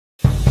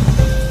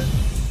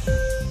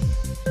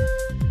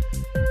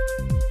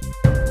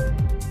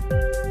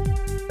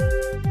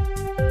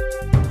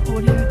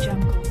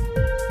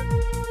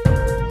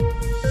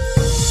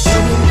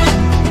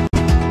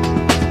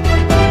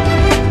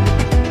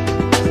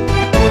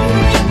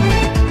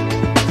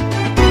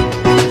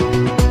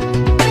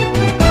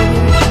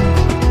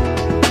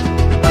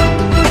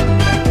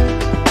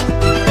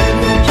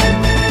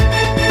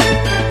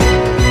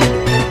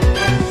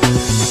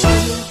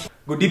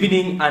Good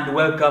evening and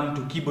welcome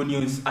to Kibu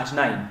News at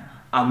 9.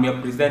 I'm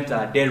your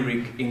presenter,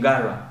 Derrick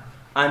Ingara.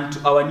 And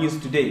to our news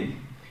today,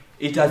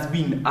 it has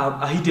been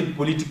a heated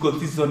political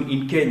season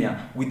in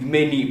Kenya with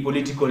many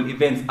political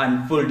events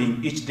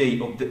unfolding each day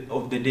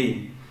of the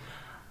day.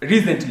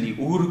 Recently,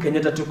 Uhuru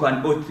Kenyatta took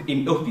an oath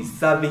in office,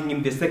 serving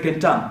him the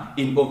second term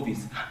in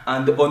office.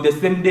 And on the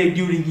same day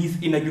during his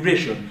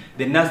inauguration,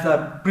 the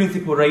NASA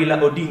principal Raila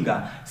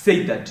Odinga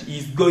said that he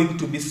is going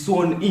to be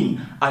sworn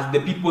in as the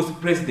people's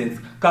president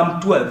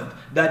come 12th,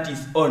 that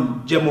is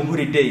on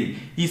Jamhuri Day.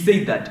 He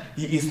said that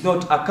he is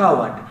not a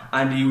coward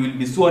and he will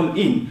be sworn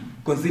in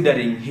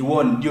considering he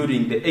won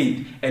during the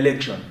 8th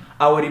election.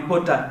 Our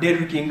reporter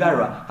Derrick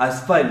Ingara has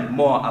filed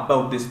more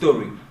about the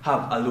story.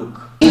 Have a look.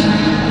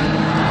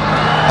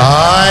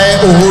 I,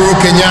 Uhuru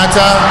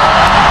Kenyatta,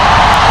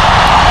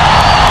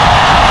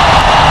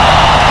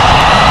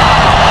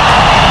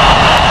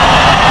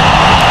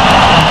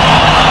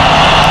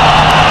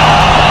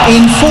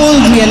 in full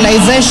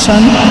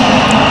realization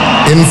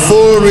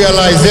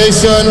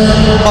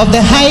of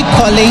the high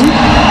calling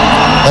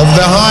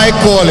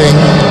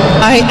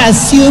I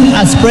assume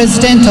as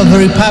President of the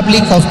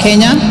Republic of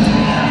Kenya.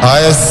 I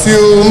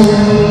assume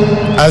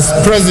as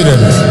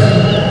President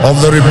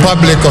of the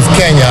Republic of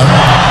Kenya.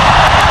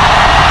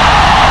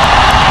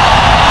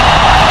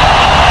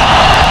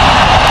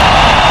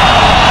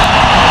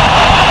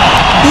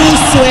 Do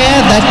swear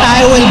that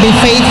I will be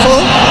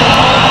faithful.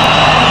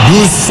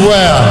 Do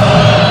swear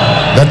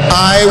that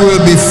I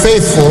will be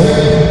faithful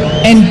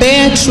and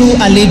bear true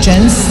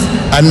allegiance.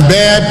 And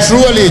bear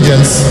true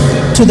allegiance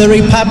to the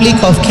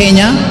Republic of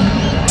Kenya.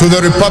 To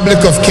the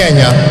Republic of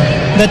Kenya.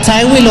 That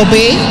I will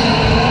obey.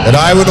 That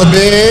I will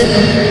obey.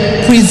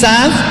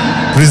 Preserve.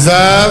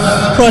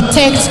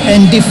 Protect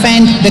and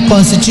defend the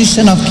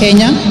Constitution of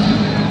Kenya.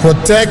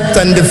 Protect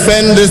and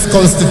defend this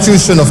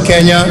Constitution of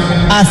Kenya.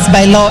 As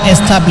by law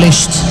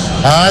established.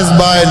 As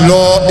by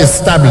law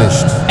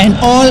established. And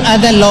all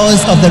other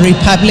laws of the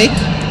Republic.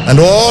 And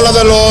all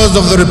other laws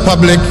of the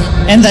Republic.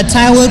 And that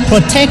I will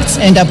protect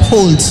and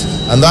uphold.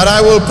 And that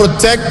I will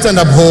protect and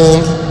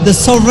uphold. The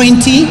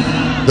sovereignty.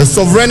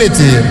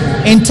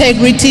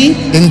 Integrity.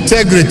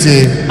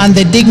 And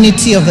the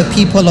dignity of the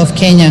people of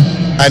Kenya.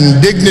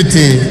 And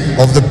dignity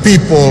of the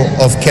people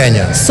of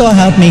Kenya. So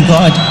help me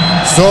God.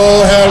 So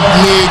help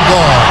me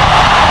God.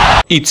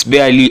 It's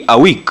barely a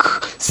week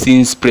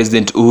since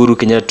President Uhuru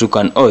Kenyatta took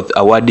an oath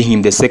awarding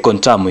him the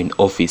second term in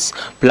office.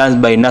 Plans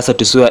by NASA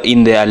to swear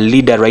in their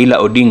leader Raila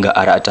Odinga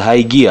are at a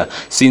high gear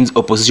since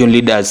opposition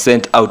leaders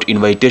sent out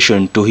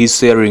invitation to his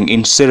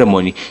swearing-in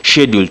ceremony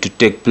scheduled to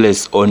take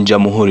place on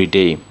Jamhuri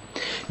Day.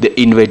 The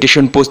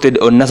invitation posted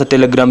on NASA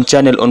Telegram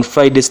channel on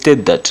Friday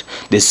stated that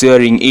the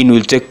swearing-in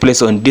will take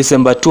place on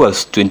December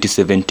 12,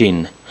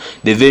 2017.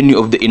 The venue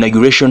of the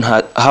inauguration,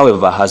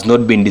 however, has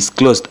not been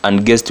disclosed,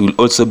 and guests will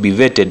also be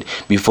vetted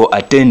before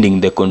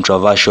attending the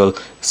controversial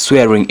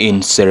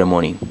swearing-in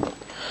ceremony.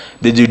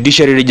 The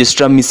Judiciary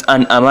Registrar Ms.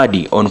 Ann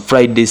Amadi on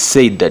Friday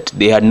said that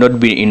they had not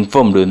been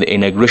informed of the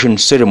inauguration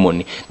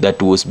ceremony that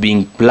was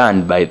being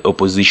planned by the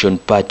opposition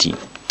party.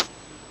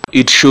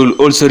 It should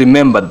also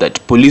remember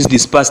that police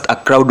dispersed a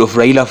crowd of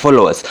Raila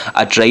followers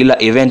at Raila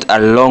event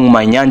along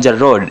Manyanja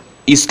Road,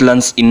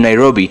 Eastlands in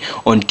Nairobi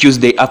on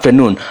Tuesday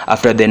afternoon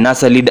after the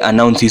NASA leader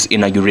announced his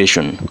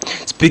inauguration.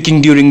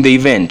 Speaking during the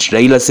event,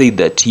 Raila said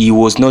that he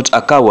was not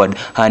a coward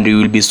and he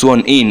will be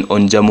sworn in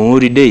on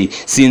Jamhuri Day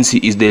since he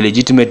is the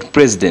legitimate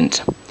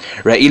president.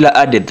 Raila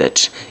added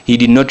that he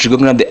did not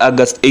recognize the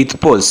August 8th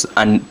polls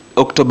and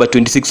October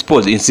 26th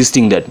polls,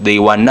 insisting that they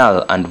were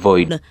null and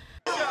void.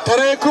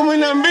 Tarehe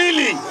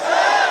 12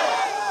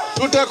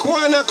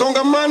 tutakuwa na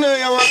kongamano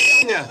ya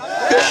Wakenya,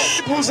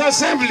 People's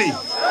Assembly,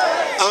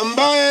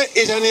 ambaye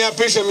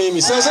itaniapisha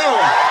mimi. Sasa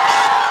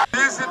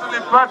sisi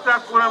tulipata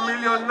kura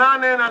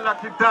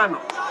 8,500,000.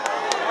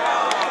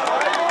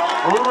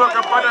 Uhuru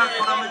akapata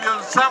kura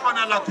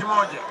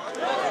 7,100,000.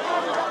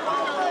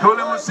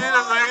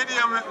 Tulimshinda zaidi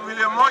ya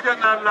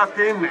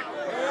 1,100,000.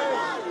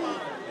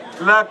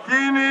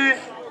 Lakini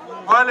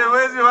wale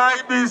wezi wa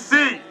IBC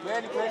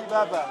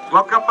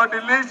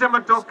wakabadilisha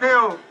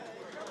matokeo,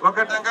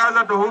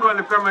 wakatangaza Uhuru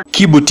alikuwa.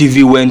 Kibu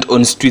TV went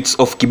on streets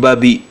of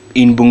Kibabi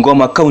in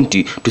Bungoma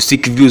County to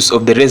seek views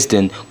of the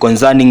residents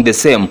concerning the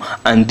same,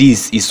 and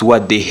this is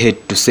what they had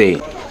to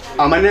say.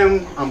 My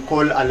name, I'm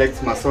called Alex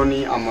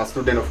Masoni. I'm a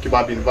student of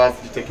Kibabi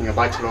University taking a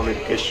Bachelor of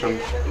Education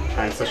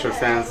and Social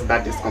Science,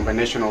 that is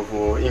combination of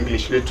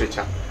English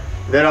literature.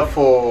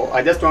 Therefore,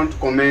 I just want to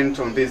comment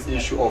on this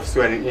issue of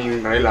swearing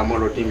in Raila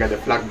Odinga, the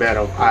flag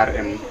bearer of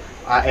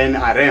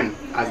NRM,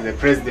 as the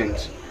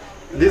president.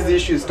 This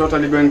issue is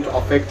totally going to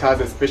affect us,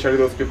 especially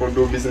those people who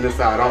do business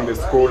around the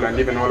school and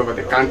even all over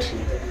the country.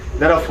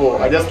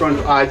 Therefore, I just want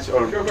to urge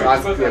or to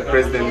ask the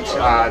president,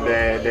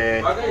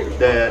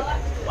 the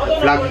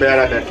flag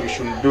bearer, that we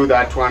should do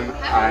that one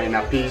in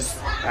a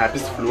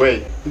peaceful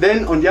way.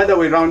 Then, on the other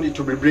way around, it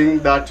will bring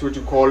that what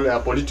you call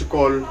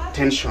political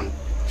tension.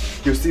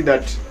 You see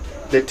that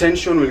the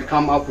tension will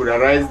come up, will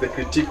arise, the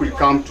critique will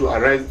come to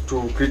arise,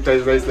 to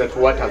criticize that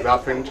what has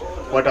happened,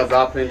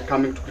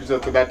 coming to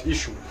criticize that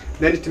issue.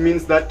 Then it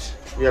means that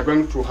we are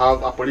going to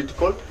have a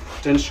political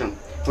tension.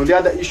 On the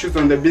other issues,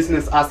 on the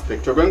business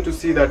aspect, you're going to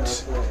see that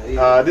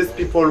these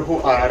people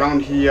who are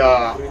around here,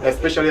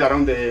 especially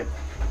around the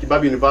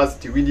Kibu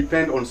University, we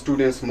depend on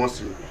students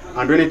mostly.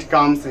 And when it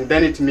comes,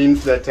 then it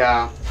means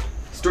that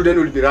student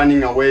will be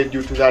running away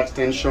due to that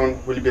tension,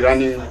 will be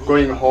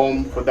going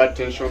home for that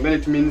tension. Then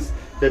it means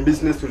the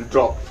business will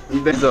drop.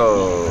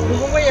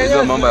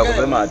 Hizo mambo ya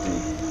kusema ati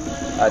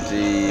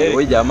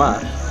huyu jamaa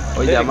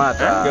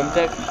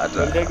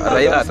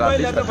Raila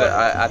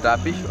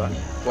ataapishwa.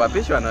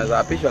 Kuapishwa anaweza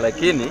apishwa,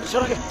 lakini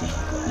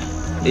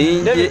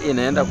nchi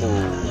inaenda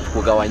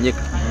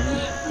kugawanyika.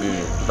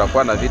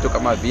 Tutakuwa na vitu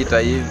kama vita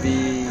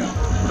hivi,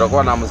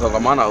 tutakuwa na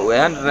msongamano,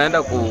 yaani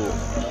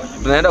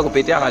tunaenda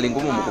kupitia hali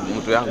ngumu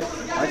mtu yangu.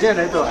 Aje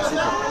naitwa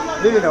Asika.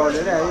 Mimi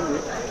naonelea hivi.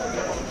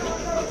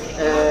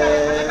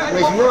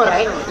 Mheshimiwa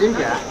Raila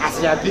Odinga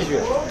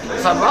asiapishwe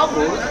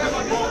sababu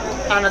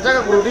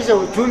anataka kurudisha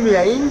uchumi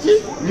ya nchi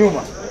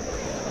nyuma.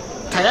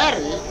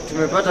 Tayari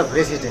tumepata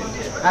president.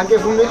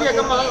 Angevumilia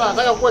kama sasa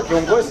anataka kuwa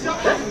kiongozi,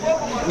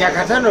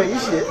 miaka 5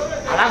 ishe,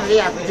 alafu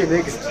yeye akuje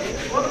next.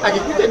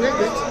 Akikuja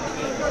next,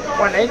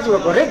 wananchi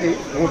wako ready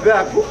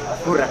kumpea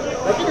kura.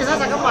 Lakini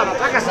sasa kama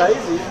anataka saa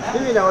hizi,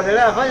 mimi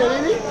naonelea afanye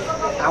nini?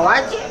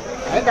 Awaje,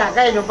 aende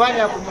akae nyumbani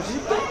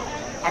apumzike,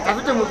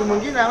 atafute mtu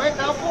mwingine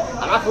aweka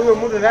hapo, alafu huyo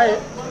mtu naye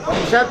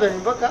wamshape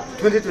mpaka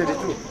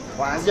 2022.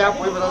 Waanze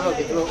hapo hivyo sasa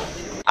ukijua.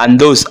 And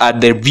those are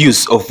the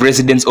views of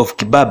residents of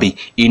Kibabi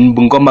in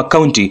Bungoma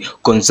County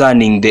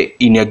concerning the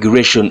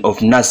inauguration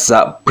of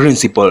NASA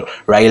Principal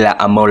Raila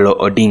Amolo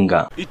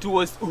Odinga. It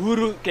was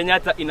Uhuru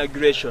Kenyatta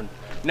inauguration.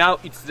 Now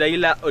it's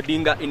Raila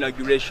Odinga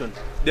inauguration.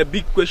 The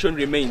big question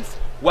remains,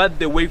 what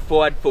the way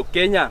forward for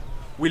Kenya?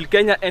 Will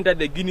Kenya enter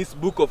the Guinness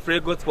Book of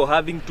Records for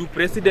having 2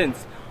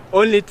 presidents?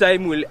 Only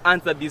time will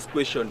answer this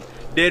question.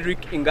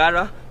 Derrick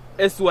Ingara,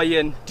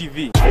 SYN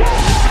TV.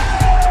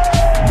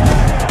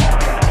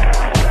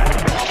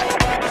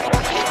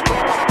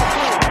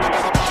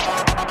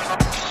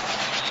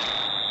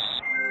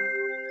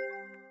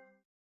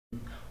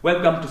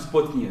 Welcome to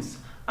Sports News.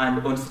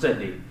 And on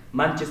Saturday,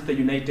 Manchester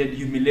United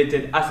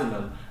humiliated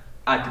Arsenal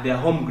at their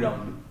home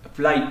ground,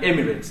 Fly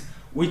Emirates,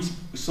 which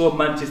saw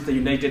Manchester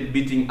United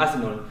beating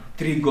Arsenal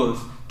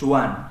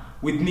 3-1.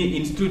 With me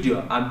in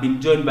studio, I'm being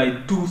joined by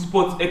 2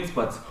 sports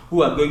experts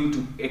who are going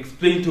to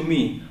explain to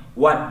me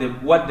what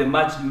the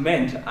match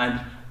meant, and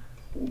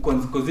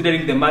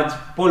considering the match,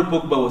 Paul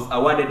Pogba was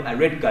awarded a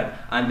red card,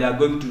 and they are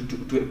going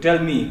to tell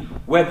me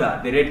whether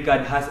the red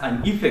card has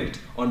an effect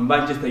on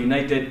Manchester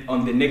United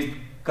on the next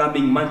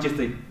coming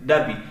Manchester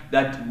derby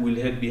that will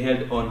be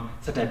held on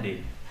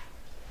Saturday.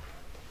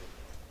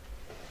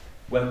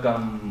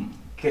 Welcome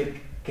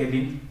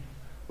Kevin,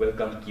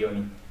 welcome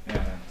Kioni.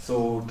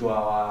 So to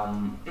our,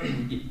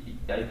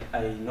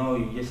 I know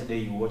yesterday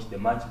you watched the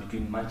match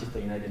between Manchester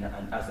United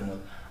and Arsenal,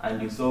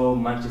 and you saw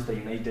Manchester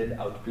United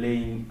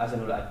outplaying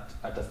Arsenal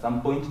at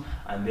some point,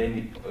 and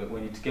then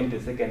when it came to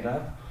the second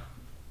half,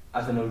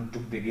 Arsenal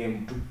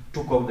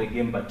took off the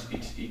game, but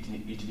it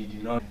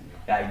did not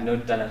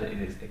turn out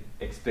as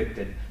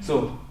expected.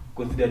 So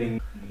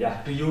considering,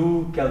 to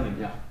you,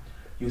 Kelvin,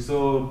 you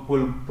saw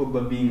Paul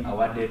Pogba being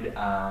awarded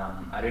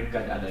a red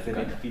card at the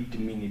 50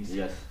 minutes.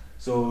 Yes.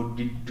 So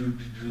did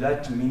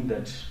that mean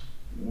that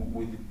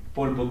with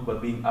Paul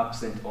Pogba being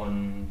absent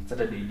on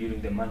Saturday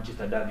during the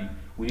Manchester derby,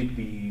 will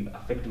it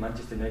affect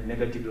Manchester United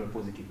negatively or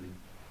positively?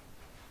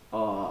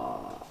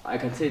 I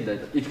can say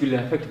that it will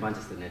affect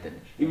Manchester United.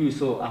 If you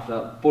saw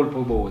after Paul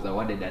Pogba was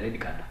awarded a red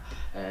card,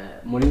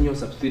 Mourinho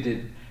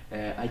substituted,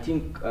 I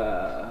think,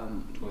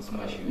 was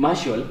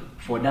Martial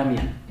for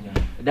Damian. Yeah.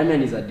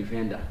 Damian is a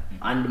defender,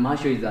 and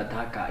Martial is an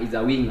attacker, is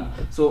a winger.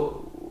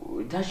 So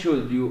that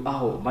shows you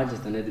how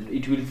Manchester United,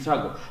 it will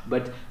struggle.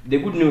 But the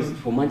good news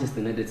for Manchester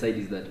United side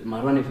is that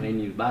Marouane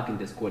Fellaini is back in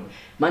the squad.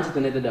 Manchester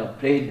United have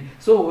played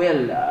so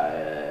well,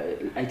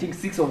 I think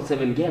 6 or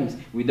 7 games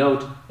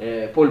without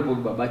Paul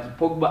Pogba, but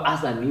Pogba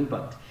has an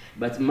impact.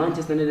 But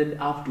Manchester United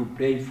have to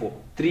play for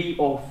 3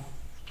 or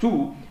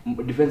 2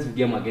 defensive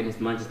game against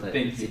Manchester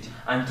City.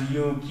 And to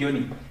you,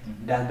 Kioni,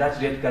 does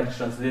that red card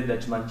translate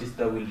that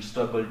Manchester will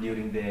struggle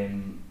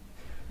during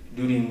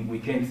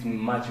weekend's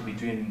match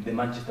between the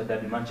Manchester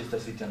derby, Manchester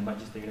City and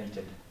Manchester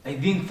United? I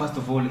think first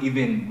of all,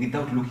 even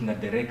without looking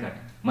at the record,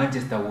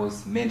 Manchester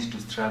was meant to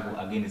struggle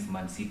against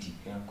Man City.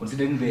 Yeah.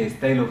 Considering the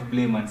style of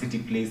play Man City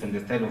plays and the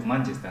style of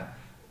Manchester,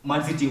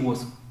 Man City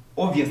was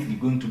obviously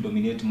going to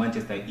dominate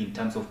Manchester in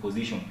terms of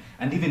position.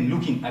 And even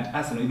looking at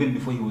Arsenal, even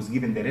before he was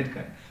given the red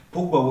card,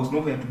 Pogba was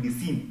nowhere to be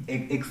seen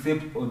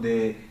except for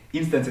the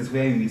instances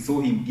where we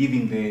saw him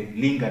giving the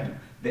Lingard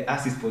the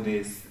assist for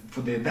the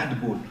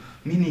third goal.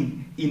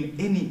 Meaning,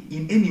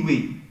 in any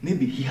way,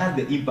 maybe he has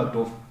the impact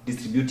of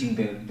distributing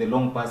the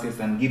long passes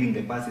and giving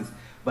the passes.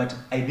 But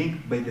I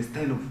think by the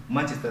style of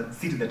Manchester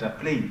City that are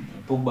playing,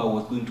 Pogba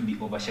was going to be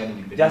overshadowed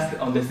in the just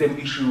on the same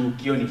issue,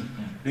 Kioni.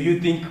 Do you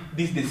think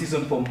this is the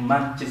season for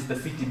Manchester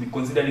City,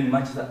 considering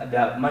Manchester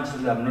have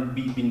not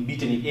been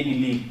beaten in any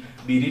league,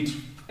 be it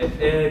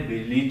FA,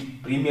 be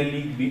it Premier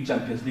League, be it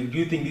Champions League? Do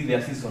you think this is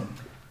their season?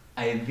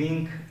 I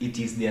think it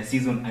is their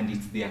season and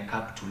it's their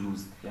cup to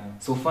lose. Yeah.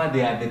 So far,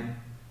 they are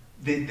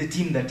the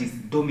team that is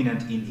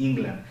dominant in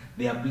England.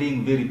 They are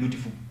playing very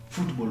beautiful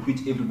football,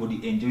 which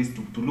everybody enjoys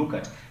to look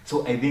at.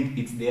 So I think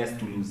it's theirs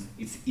to lose.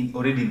 It's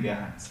already in their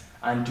hands.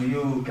 And to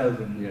you,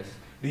 Calvin, Yes.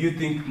 do you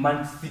think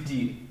Man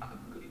City,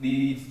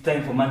 it's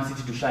time for Man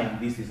City to shine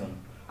this season?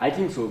 I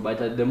think so,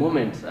 but at the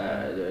moment,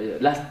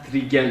 last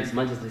 3 games,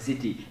 Manchester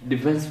City,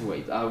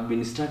 defense-wise, have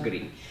been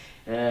struggling.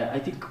 I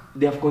think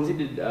they have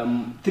conceded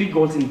 3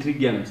 goals in 3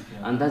 games,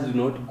 and that's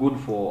not good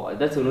for.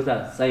 That's not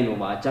a sign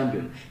of a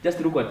champion. Just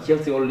look at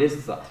Chelsea or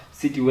Leicester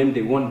City when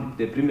they won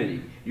the Premier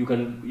League. You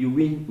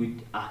win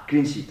with a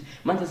clean sheet.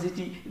 Manchester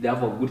City, they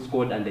have a good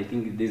squad, and I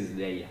think this is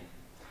their year.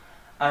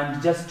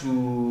 And just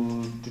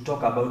to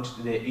talk about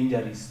the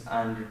injuries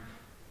and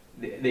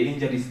the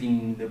injuries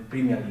in the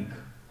Premier League,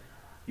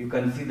 you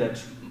can see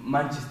that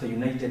Manchester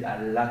United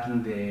are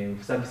lacking the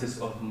services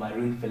of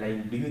Marouane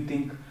Fellaini. Do you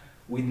think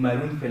with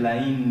Marouane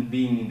Fellaini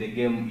being in the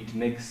game, it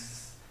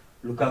makes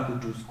Lukaku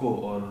to score,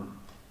 or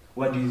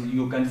what is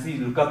you can see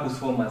Lukaku's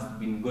form has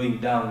been going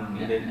down.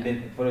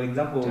 For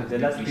example, the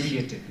last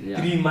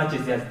 3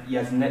 matches he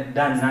has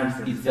done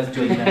nonsense. It's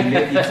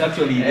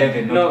actually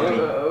 11.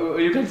 No,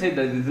 you can say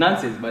that it's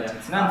nonsense, but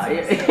it's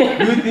nonsense.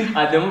 Do you think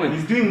at the moment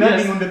he's doing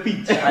nothing on the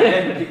pitch? And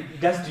then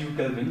just you,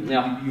 Calvin,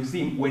 you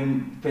see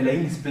when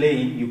Fellaini is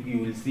playing, you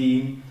will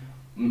see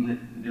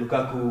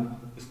Lukaku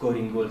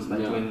scoring goals,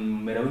 but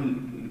when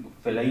Marouane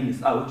Fellaini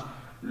is out,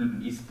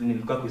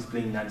 Lukaku is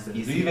playing nonsense.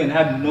 He's even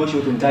had no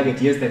shot on target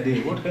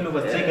yesterday. What kind of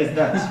a striker is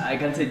that? I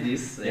can say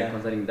this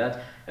concerning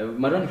that.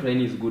 Marouane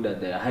Fellaini is good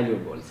at the high level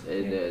balls.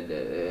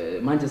 The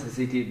Manchester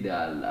City, they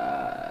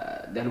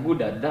are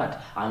good at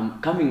that. I'm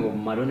coming of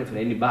Marouane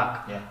Fellaini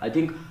back. I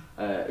think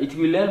it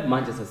will help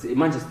Manchester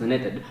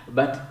United,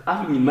 but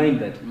having in mind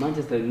that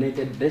Manchester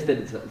United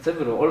rested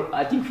several,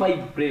 I think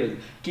 5 players,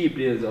 key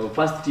players of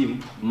first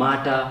team: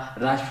 Mata,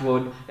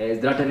 Rashford,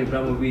 Zlatan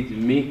Ibrahimovic,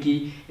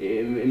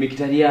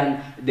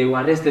 Mkhitaryan. They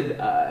were rested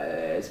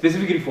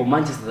specifically for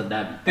Manchester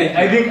derby.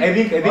 I think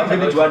maybe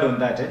to add on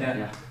that,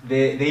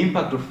 the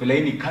impact of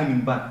Fellaini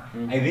coming back,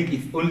 I think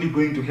it's only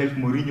going to help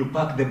Mourinho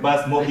park the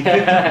bus more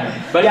effectively.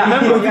 But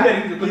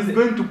remember, he's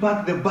going to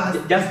park the bus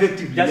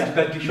effectively. Just to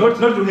cut you short.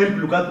 Not to help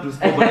Lukaku to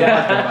score, but to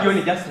park the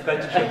bus. Just to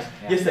cut you short.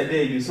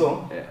 Yesterday you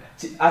saw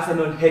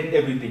Arsenal had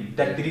everything.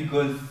 That 3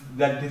 goals,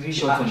 that 3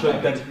 shots,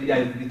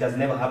 it has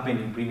never happened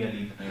in Premier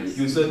League. Yes.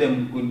 You saw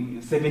them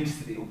in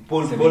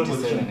ball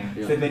position,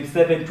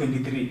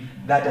 77-23.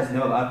 That has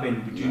never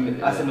happened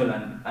between Arsenal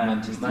and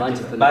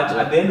Manchester. But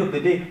at the end of the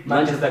day,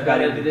 Manchester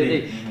carried the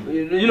day.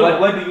 You know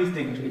what do you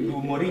think?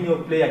 Do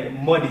Mourinho play a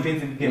more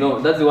defensive game? No,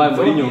 that's why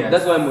Mourinho.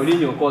 That's why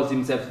Mourinho calls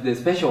himself the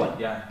special one.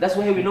 Yeah. That's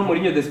why we know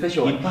Mourinho the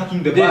special one. In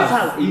parking the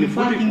bus. In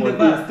parking the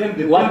bus. Tell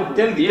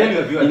the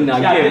viewers. In a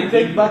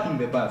game, parking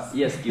the bus.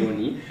 Yes,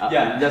 Kioni.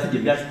 Just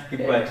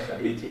keep quiet.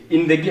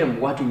 In the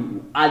game,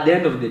 at the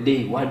end of the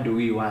day, what do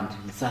we want?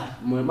 Sir,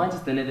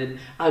 Manchester United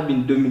have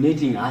been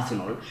dominating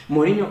Arsenal.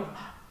 Mourinho,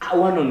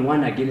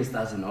 1-on-1 against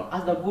Arsenal,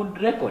 has a good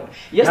record.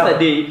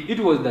 Yesterday, it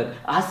was that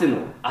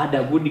Arsenal had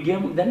a good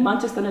game than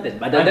Manchester United,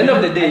 but at the end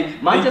of the day,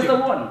 Manchester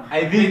won.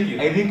 I think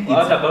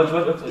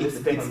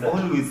it's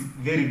always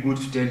very good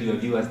to tell your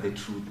viewers the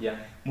truth. Yeah.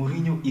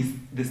 Mourinho is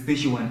the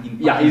special one in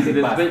he's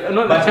the bus. But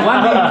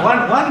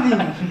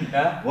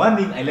one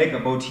thing I like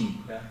about him,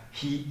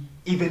 he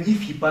even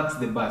if he parks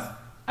the bus,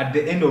 at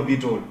the end of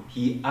it all,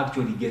 he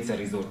actually gets a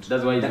result.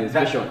 That's why he's the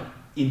special one.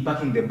 In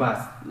parking the bus.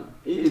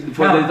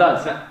 For the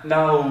results.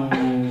 Now,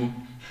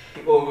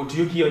 to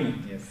you, Kioni.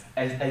 Yes.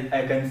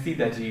 I can see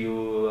that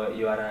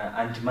you are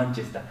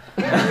anti-Manchester.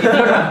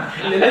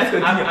 Let's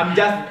continue.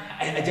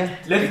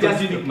 Let's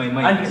just speak my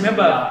mind. And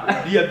remember,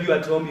 dear viewer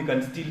at home, you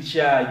can still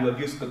share your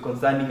views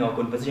concerning our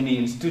conversation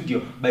in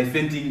studio by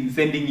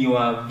sending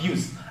your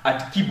views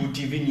at Kibu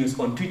TV News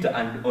on Twitter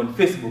and on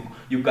Facebook.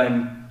 You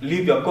can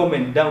leave your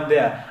comment down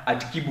there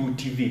at Kibu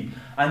TV.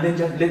 And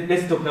then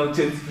let's talk now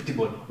Chelsea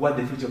football. What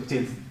the future of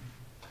Chelsea?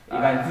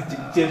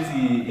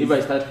 Chelsea. If I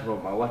start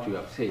from what you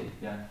have said,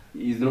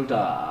 he's not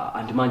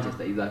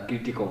anti-Manchester. He's a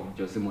critic of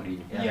Jose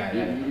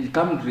Mourinho.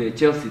 Coming to the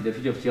Chelsea, the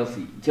future of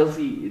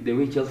Chelsea, the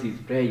way Chelsea is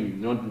playing is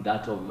not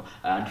that of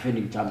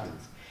defending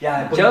champions.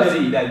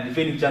 Chelsea, they are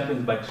defending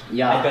champions, but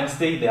I can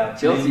say they are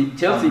Chelsea.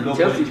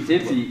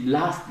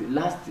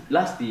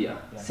 Last year,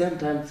 same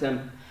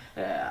time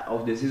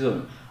of the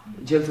season,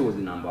 Chelsea was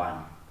the number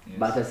 1. Yes.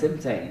 But at the same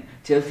time,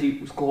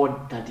 Chelsea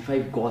scored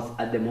 35 goals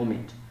at the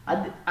moment.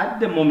 At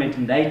the moment,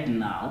 right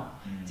now,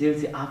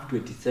 Chelsea have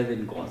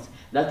 27 goals.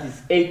 That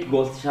is 8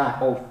 goals shy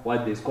of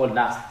what they scored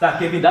last. Sir,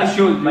 Kevin, that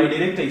shows my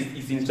director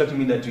is instructing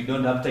me that we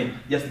don't have time.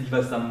 Just give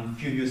us some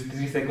few views,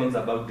 3 seconds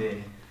about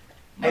the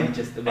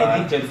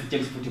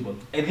Chelsea football.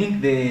 I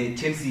think the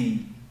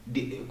Chelsea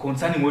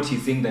concerning what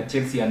he's saying that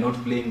Chelsea are not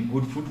playing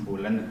good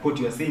football, and what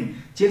you are saying,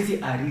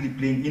 Chelsea are really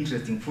playing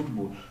interesting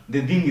football.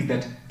 The thing is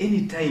that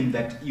any time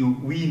that you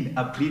win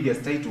a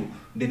previous title,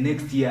 the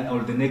next year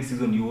or the next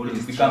season you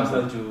always becomes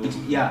struggle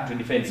to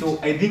defend. So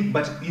I think,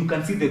 but you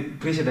can see the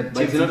pressure that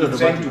Chelsea is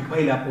trying to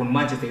pile up on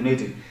Manchester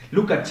United.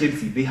 Look at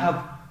Chelsea; they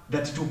have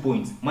 32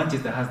 points.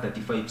 Manchester has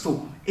 35.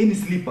 So any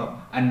slip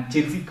up and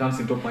Chelsea comes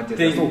into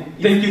Manchester.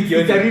 Thank you.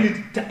 It's a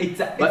really it's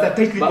a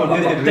tightly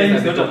contested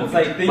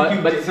race.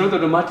 But it's not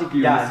automatically.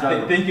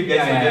 Yeah, thank you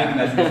guys for joining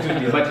us in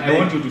studio. But I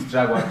want you to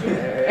struggle actually.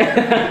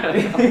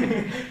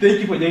 Thank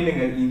you for joining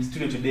us in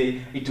studio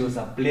today. It was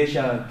a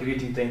pleasure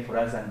creating time for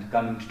us and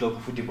coming to talk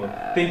football.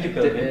 Thank you,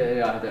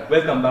 Kelvin.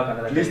 Welcome back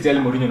another time. Please tell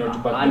Mourinho not to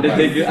pack.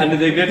 And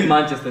the great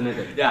Manchester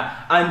United.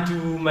 Yeah, and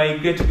to my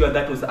great viewer,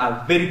 that was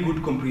a very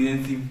good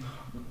comprehensive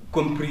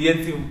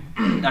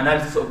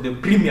analysis of the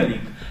Premier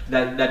League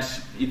that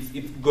it's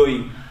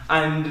going.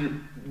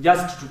 And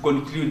just to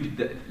conclude,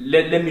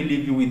 let me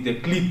leave you with the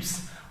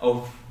clips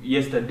of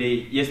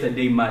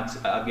yesterday match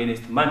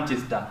against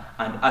Manchester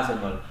and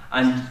Arsenal.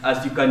 And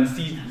as you can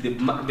see,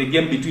 the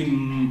game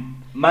between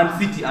Man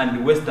City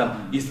and West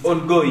Ham is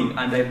ongoing,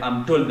 and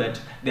I'm told that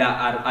they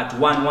are at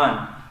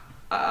 1-1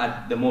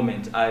 at the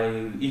moment.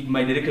 If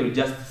my director will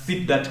just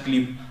sit that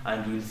clip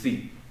and we'll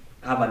see.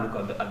 Have a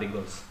look at the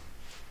goals.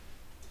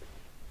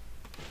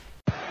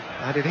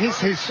 And it is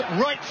his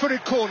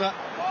right-footed corner,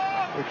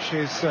 which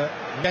is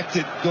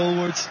netted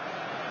goalwards.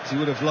 He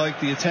would have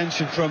liked the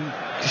attention from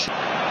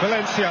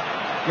Valencia.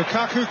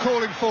 Lukaku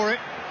calling for it.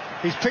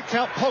 He's picked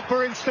out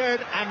Pogba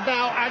instead, and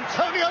now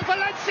Antonio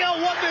Valencia,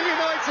 1-0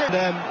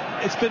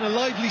 United. It's been a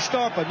lively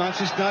start by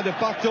Manchester United,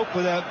 backed up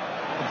with a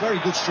very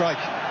good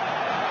strike.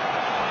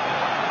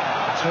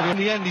 So in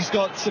the end, he's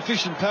got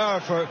sufficient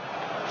power for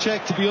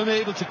Czech to be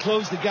unable to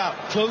close the gap,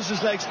 close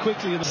his legs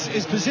quickly in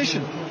his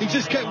position. He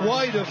just kept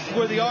wide of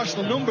where the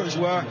Arsenal numbers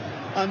were,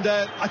 and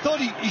I thought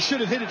he should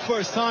have hit it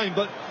first time,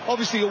 but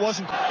obviously it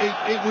wasn't.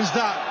 It was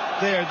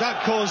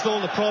that caused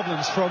all the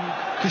problems from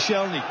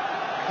Koscielny,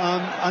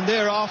 and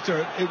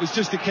thereafter it was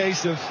just a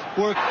case of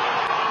work.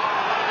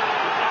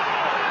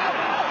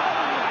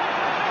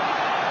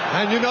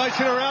 And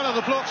United are out of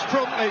the blocks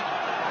promptly.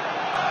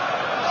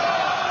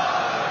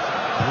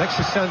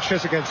 Alexis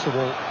Sanchez against the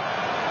wall.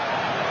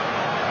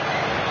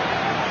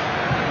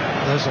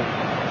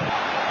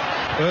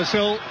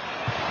 Ozil,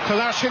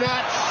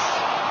 Kolasinac,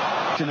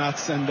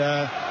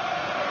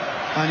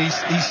 and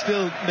he's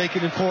still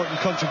making important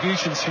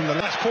contributions from the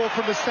last ball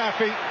from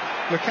Mustafi.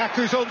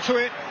 Lukaku's onto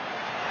it.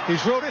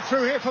 He's rolled it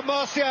through here for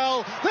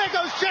Martial. There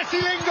goes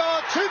Jesse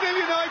Lingard, 2-0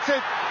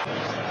 United.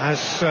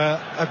 As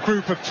a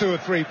group of 2 or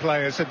 3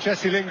 players, and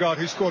Jesse Lingard,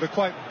 who scored a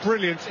quite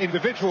brilliant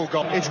individual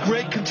goal. It's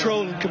great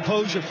control and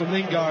composure from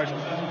Lingard,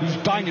 who's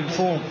banging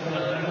form.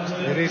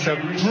 It is a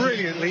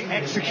brilliantly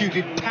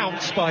executed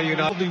pounce by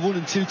United. Lovely 1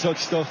 and 2 touch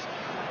stuff.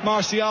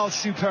 Martial,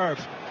 superb.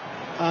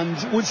 And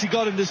once he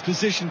got in this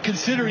position,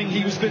 considering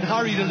he was been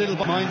harried a little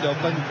mind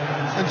up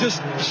and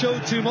just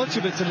showed too much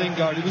of it to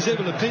Lingard, he was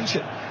able to pinch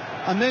it.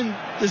 And then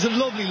there's a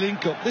lovely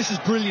link-up. This is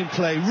brilliant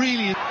play,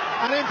 really.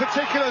 And in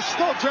particular,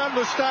 Stojan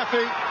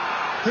Mustafi,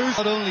 who's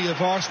not only have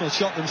Arsenal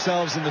shot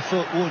themselves in the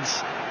foot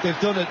once, they've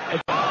done it.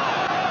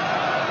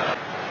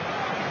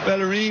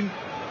 Bellerin,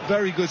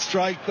 very good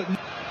strike, but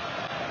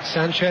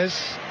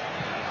Sanchez.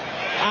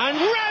 And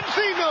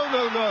Ramsey,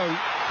 no.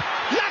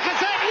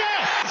 Lacazette,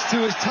 yes! It's to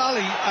his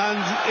tally,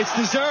 and it's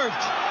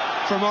deserved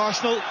from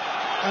Arsenal.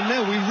 And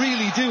now we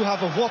really do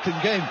have a whopping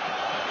game.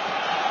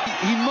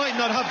 He might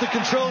not have the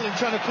control in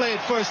trying to play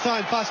it first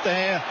time past the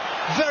hair.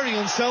 Very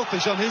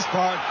unselfish on his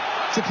part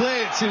to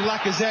play it to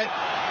Lacazette.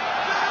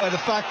 By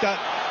the fact that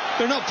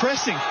they're not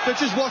pressing, they're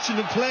just watching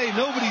them play.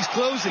 Nobody's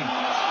closing,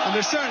 and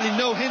there's certainly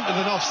no hint of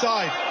an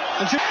offside.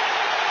 And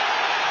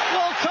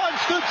well, time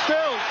stood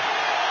still.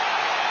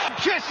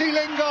 Jesse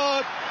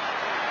Lingard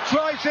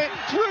drives it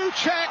through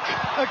Czech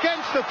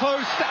against the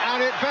post,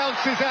 and it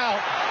bounces out.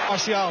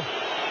 Martial.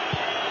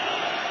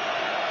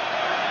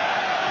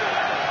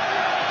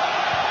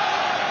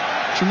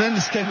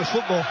 Tremendous game of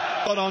football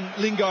on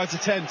Lingard's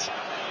attempt,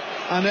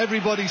 and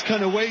everybody's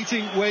kind of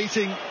waiting,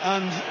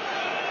 and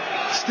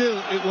still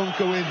it won't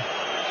go in.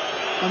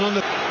 And on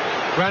the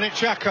Granit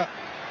Xhaka,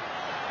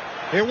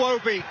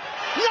 Iwobi,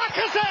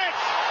 Lacazette,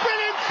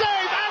 brilliant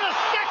save, and a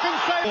second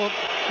save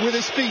with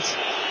his feet,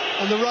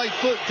 and the right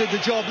foot did the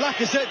job.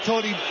 Lacazette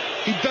thought he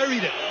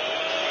buried it.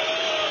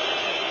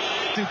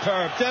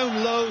 Superb,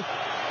 down low,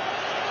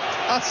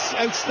 that's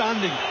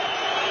outstanding.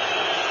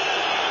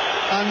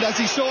 And as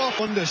he saw off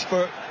wonders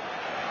for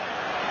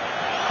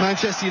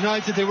Manchester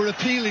United, they were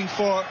appealing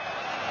for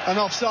an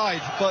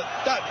offside, but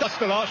that's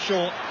the last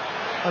shot.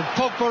 And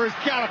Pogba is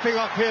galloping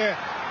up here.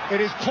 It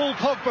is Paul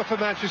Pogba for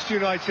Manchester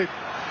United.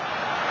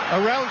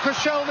 Around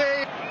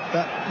Koscielny.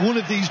 That one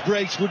of these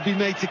breaks would be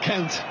made to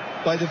count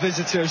by the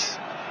visitors,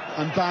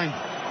 and bang.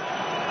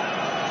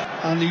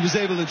 And he was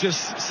able to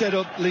just set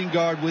up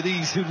Lingard with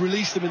ease, who'd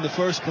released him in the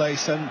first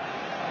place, and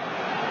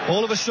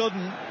all of a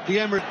sudden the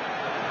Emirate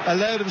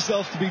allowed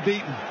himself to be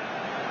beaten.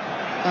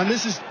 And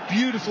this is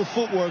beautiful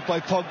footwork by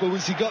Pogba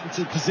once he got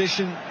into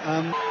position.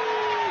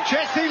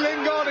 Jesse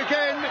Lingard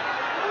again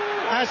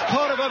as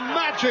part of a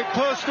magic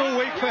personal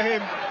week for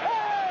him.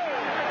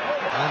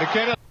 And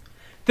again.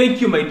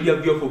 Thank you, my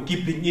dear viewer, for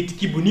keeping it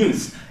Kibu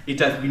News. It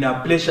has been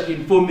a pleasure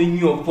informing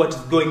you of what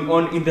is going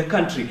on in the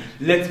country.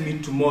 Let's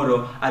meet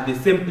tomorrow at the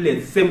same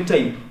place, same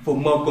time for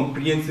more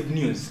comprehensive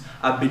news.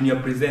 I've been your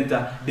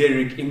presenter,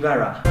 Derrick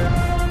Ingara.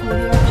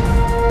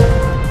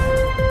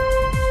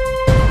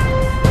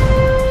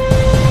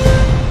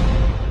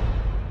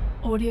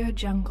 Audio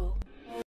Jungle.